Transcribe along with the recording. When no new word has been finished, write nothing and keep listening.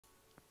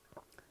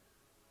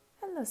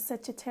Hello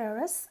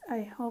Sagittarius,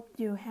 I hope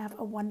you have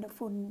a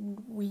wonderful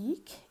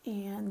week,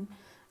 and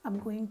I'm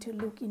going to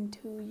look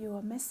into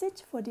your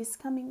message for this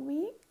coming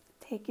week.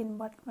 Take in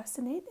what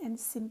resonates and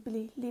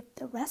simply leave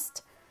the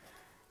rest.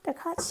 The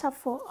cards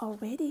shuffle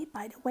already,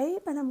 by the way,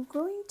 but I'm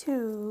going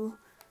to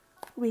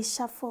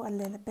reshuffle a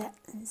little bit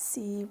and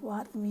see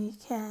what we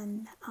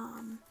can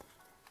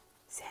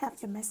have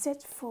the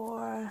message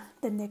for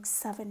the next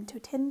 7 to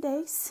 10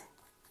 days.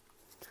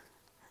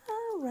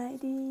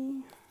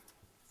 Alrighty.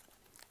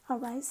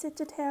 Alright,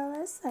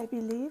 Sagittarius, I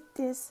believe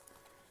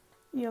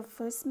your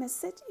first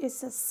message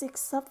is a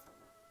 6 of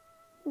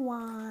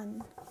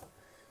Wands.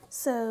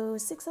 So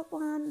 6 of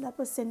Wands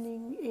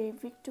representing a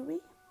victory.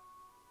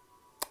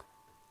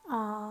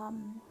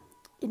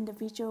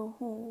 Individual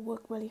who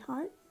work really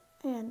hard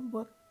and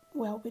work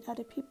well with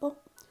other people.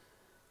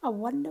 A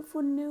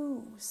wonderful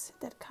news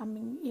that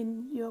coming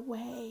in your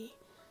way.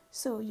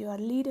 So you're a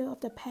leader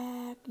of the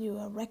pack, you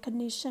are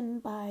recognition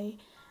by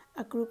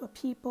a group of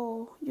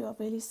people, you are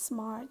very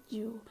smart,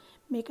 you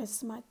make a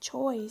smart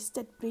choice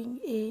that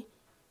bring a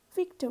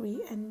victory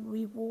and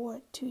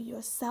reward to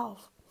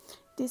yourself.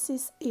 This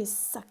is a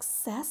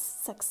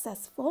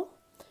successful,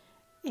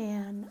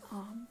 and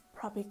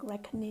public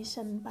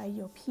recognition by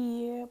your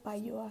peer, by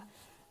your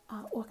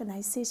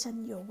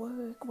organization, your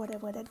work,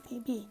 whatever that may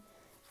be.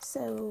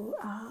 So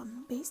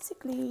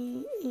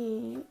basically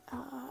a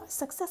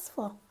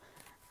successful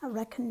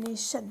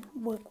recognition,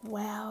 work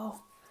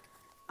well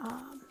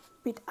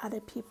with other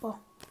people,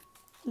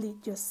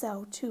 lead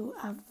yourself to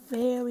a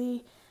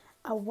very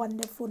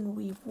wonderful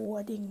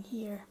rewarding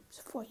here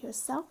for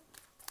yourself.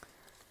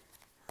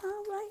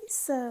 All right,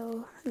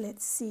 so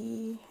let's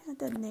see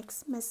the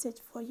next message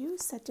for you,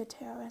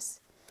 Sagittarius.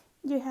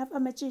 You have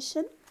a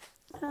magician.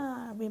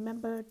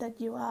 Remember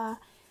that you are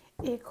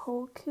a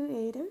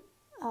co-creator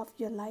of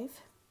your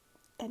life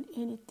and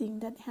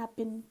anything that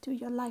happened to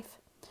your life.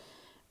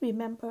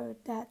 Remember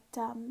that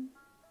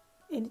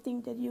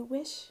anything that you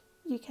wish,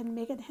 you can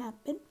make it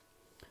happen.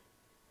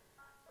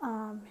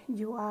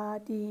 You are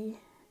the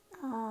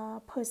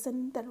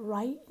person that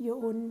write your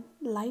own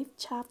life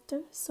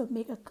chapter, so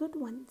make a good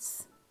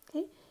ones.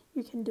 Okay,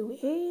 you can do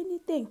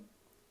anything,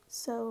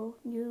 so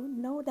you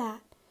know that,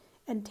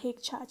 and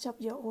take charge of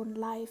your own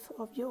life,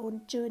 of your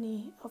own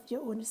journey, of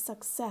your own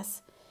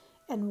success,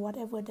 and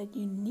whatever that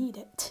you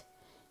needed.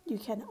 You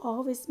can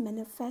always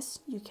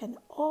manifest. You can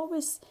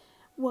always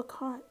work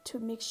hard to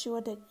make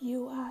sure that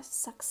you are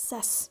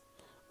success.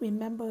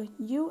 Remember,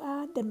 you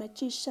are the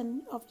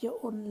magician of your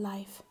own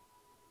life.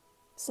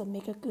 So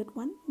make a good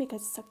one, make a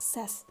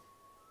success.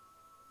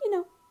 You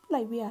know,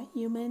 like we are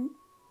human,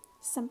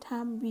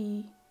 sometimes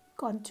we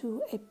gone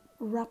through a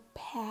rough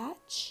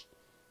patch.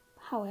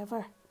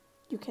 However,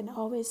 you can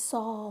always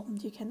solve,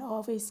 you can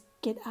always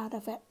get out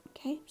of it.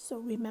 Okay, so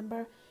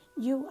remember,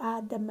 you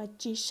are the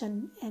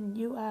magician and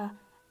you are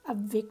a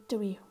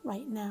victory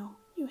right now.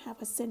 You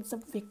have a sense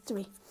of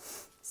victory.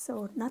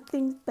 So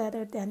nothing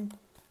better than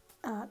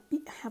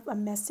have a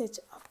message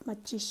of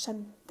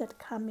magician that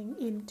coming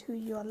into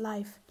your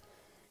life,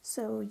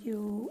 so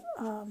you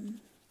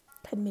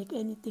can make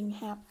anything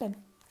happen.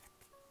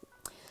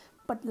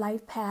 But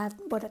life path,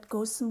 but it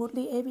goes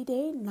smoothly every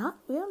day? Not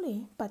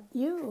really. But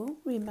you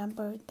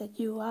remember that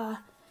you are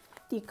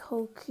the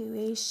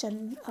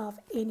co-creation of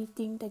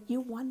anything that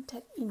you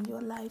wanted in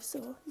your life.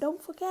 So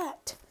don't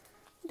forget.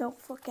 Don't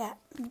forget.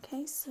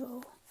 Okay,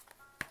 so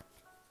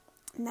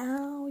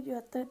now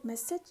your third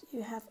message,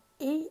 you have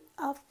 8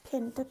 of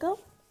Pentacles.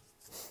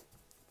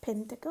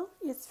 Pentacle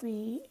is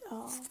the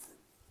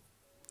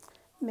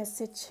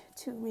message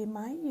to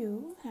remind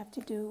you, have to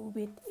do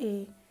with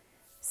a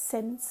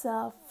sense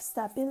of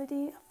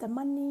stability of the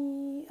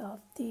money,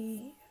 of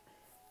the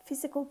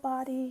physical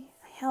body,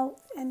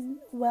 health and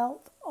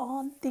wealth,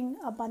 all things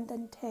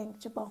abundant,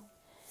 tangible.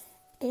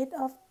 8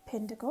 of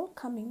Pentacles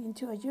coming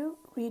into a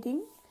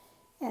reading,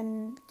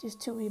 and just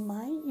to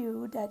remind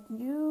you that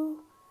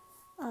you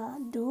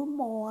do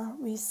more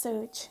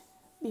research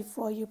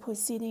before you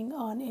proceeding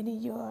on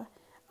any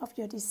of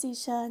your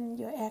decision,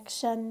 your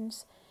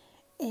actions,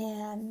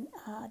 and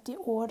the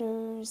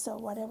orders or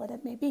whatever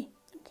that may be.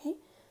 Okay,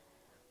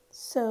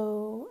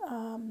 so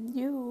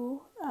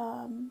you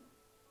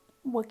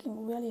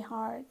working really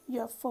hard.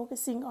 You're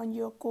focusing on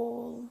your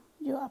goal,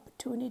 your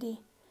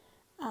opportunity.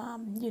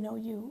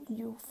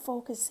 You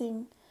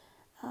focusing.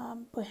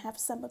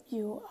 Perhaps some of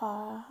you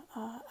are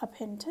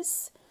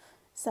apprentices.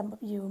 Some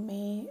of you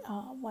may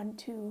want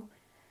to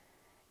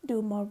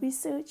do more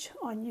research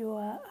on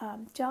your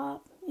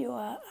job,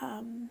 your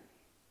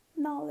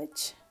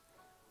knowledge,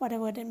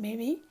 whatever that may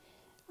be.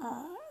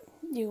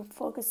 You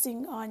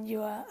focusing on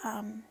your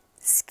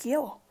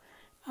skill.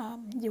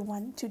 You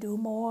want to do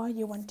more,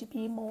 you want to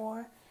be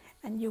more,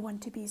 and you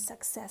want to be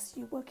success.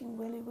 You're working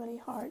really, really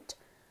hard.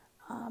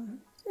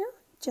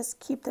 Just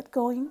keep that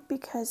going,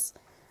 because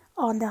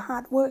on the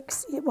hard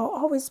works, it will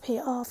always pay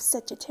off,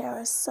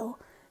 Sagittarius. So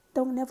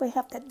don't never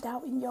have that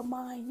doubt in your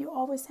mind. You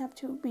always have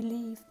to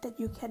believe that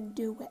you can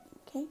do it.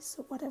 Okay,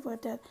 so whatever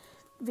the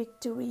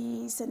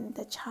victories and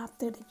the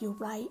chapter that you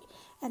write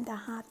and the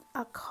hard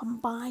are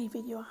combined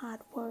with your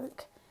hard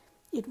work,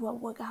 it will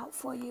work out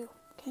for you.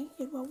 Okay,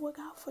 it will work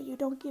out for you.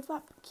 Don't give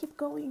up. Keep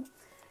going.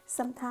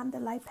 Sometimes the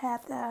life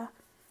path,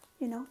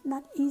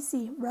 not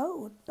easy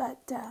road,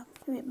 but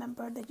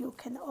remember that you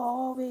can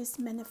always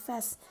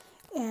manifest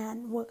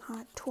and work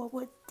hard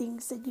toward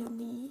things that you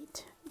need.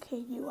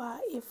 Okay, you are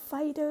a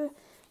fighter.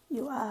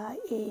 You are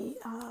a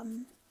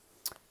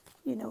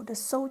the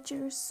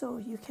soldier, so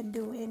you can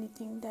do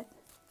anything that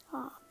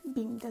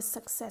being the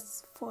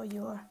success for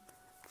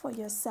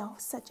yourself,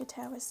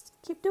 Sagittarius.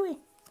 Keep doing.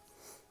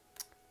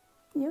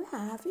 You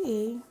have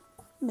a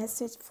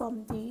message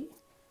from the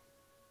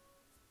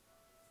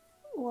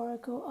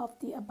Oracle of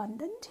the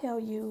Abundant. Tell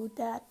you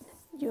that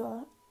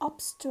your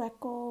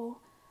obstacle,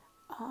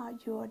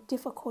 your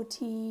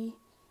difficulty,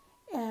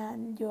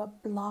 and your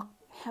block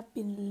have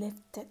been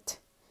lifted.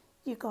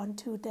 You've gone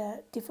through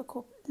the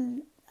difficult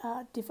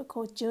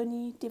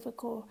journey,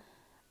 difficult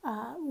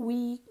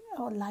week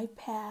or life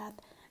path.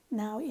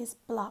 Now is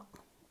blocked.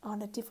 All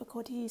the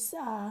difficulties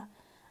are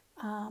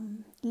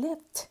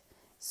lifted.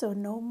 So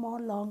no more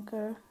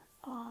longer,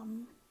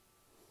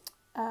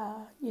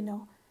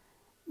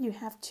 you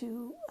have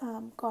to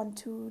gone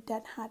through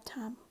that hard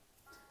time.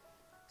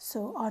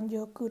 So on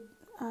your good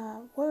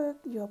work,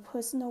 your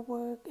personal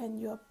work, and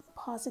your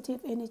positive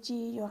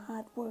energy, your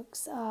hard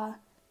works are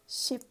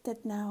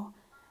shifted now,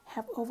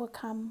 have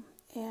overcome,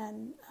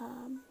 and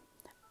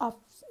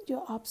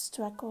your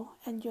obstacle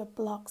and your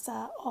blocks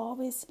are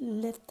always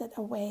lifted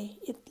away.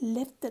 It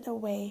lifted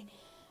away.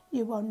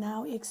 You will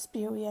now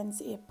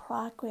experience a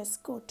progress,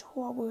 go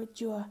toward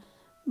your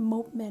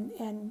movement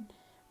and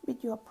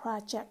with your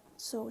project.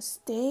 So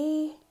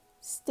stay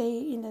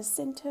in the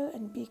center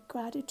and be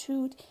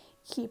gratitude.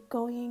 Keep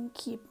going,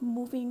 keep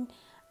moving,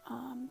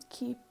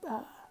 keep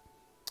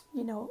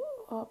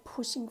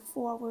pushing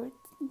forward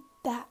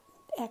that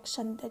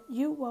action that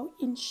you will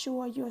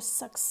ensure your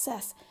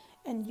success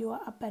and your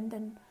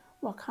abundance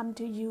will come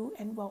to you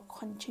and will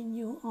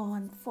continue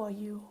on for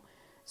you.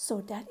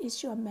 So that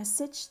is your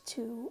message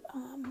to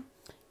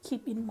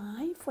keep in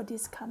mind for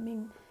this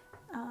coming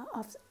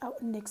of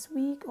next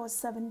week or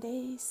 7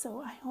 days.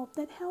 So I hope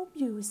that helped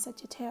you,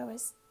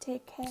 Sagittarius.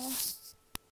 Take care.